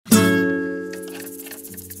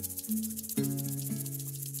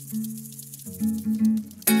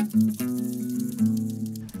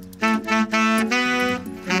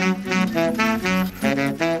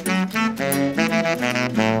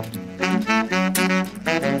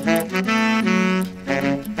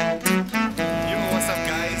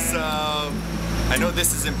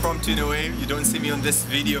impromptu in a way. You don't see me on this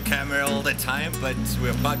video camera all the time, but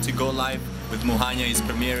we're about to go live with Muhanya. He's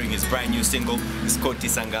premiering his brand new single. It's called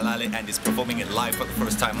Tisangalare and he's performing it live for the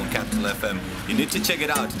first time on Capital FM. You need to check it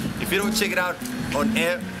out. If you don't check it out on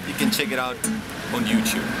air, you can check it out on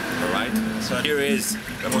YouTube. Alright? So here it is.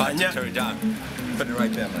 We're about to turn it down. Put it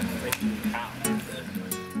right there, man. Thank you.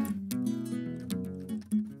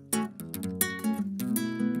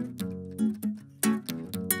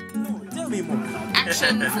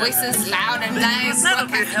 Action, voices loud and live,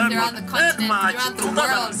 broadcasting around the continent, throughout the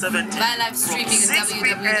world, via live streaming at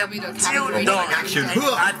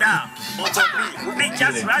www.capitalradio.com. We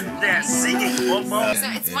just right there singing. So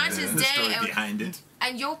it's March's Day, behind it.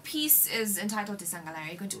 And your piece is entitled Tisangalare.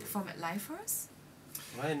 Are you going to perform it live for us?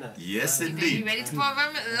 Why not? Yes, Are indeed. you ready to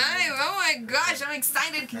perform it live? Oh my gosh, I'm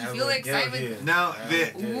excited. Can you feel the excitement? Now,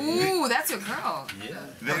 ooh, that's your girl.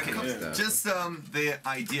 Yeah. Just the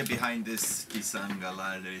idea behind this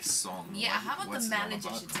Tisangalare song. Yeah, how about the manager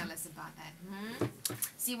should tell us about that?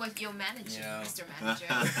 See what your manager, Mr.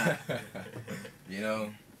 Manager. You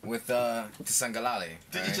know, with Tisangalare.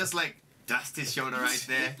 Did you just like dust his shoulder right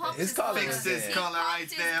there? His collar fixed his collar right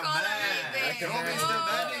there, man. Mr.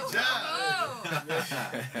 Manager.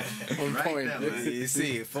 On Right point. there, man. You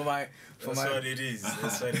see, for my That's what it is.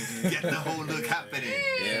 That's what it is. Get the whole look happening.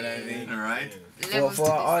 you know what I mean? Alright? For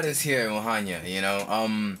our artists here in Muhanya, you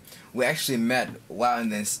know, we actually met while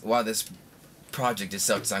this project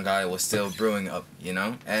itself, Tisangalare, was still brewing up, you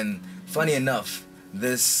know? And funny enough,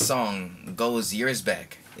 this song goes years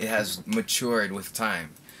back. It has matured with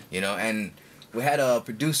time, you know, and we had a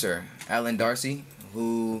producer, Alan Darcy,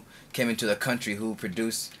 who came into the country, who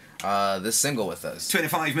produced this single with us.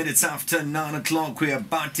 25 minutes after 9 o'clock, we're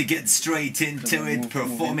about to get straight into it,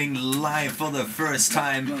 performing live for the first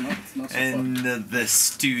time in the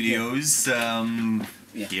studios.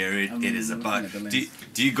 Here it is about. Do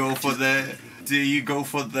you go for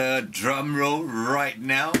the drum roll right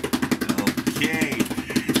now? Okay.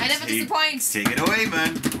 I never disappoint. Take it away,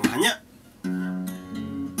 man.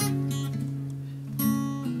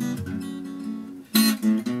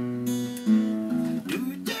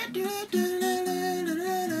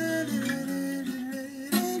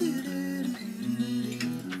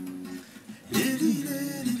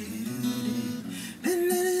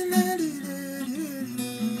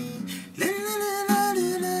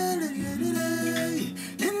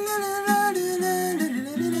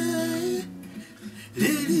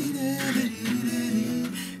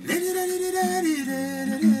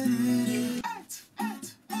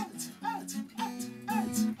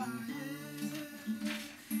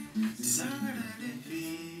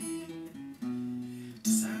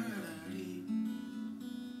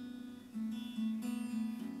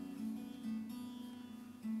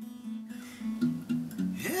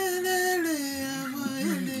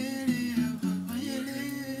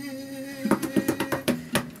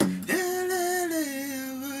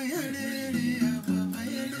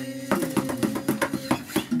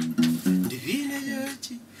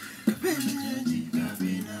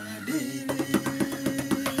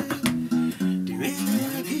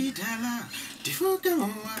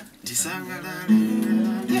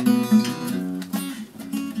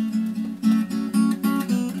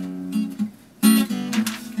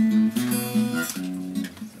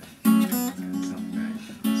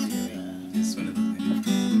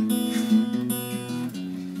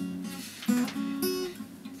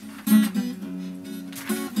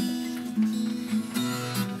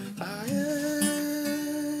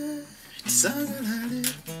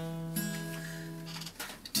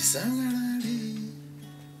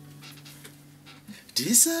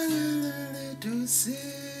 Tisangalare to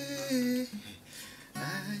say,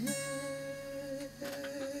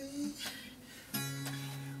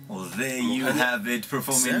 well, there you have it,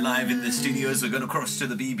 performing live in the studios. We're going to cross to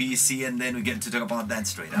the BBC and then we get to talk about that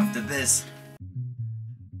straight after this.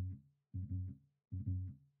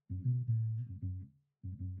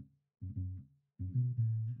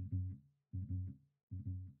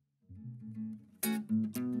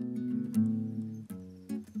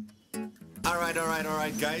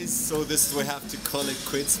 Alright guys, so this is where we have to call it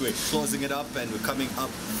quits. We're closing it up and we're coming up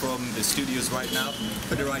from the studios right now.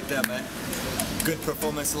 Put it right there, man. Good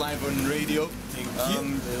performance live on radio. Thank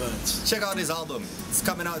you very much. Check out his album. It's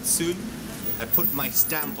coming out soon. I put my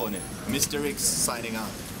stamp on it. Mr. X signing out.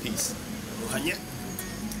 Peace. Muhanya.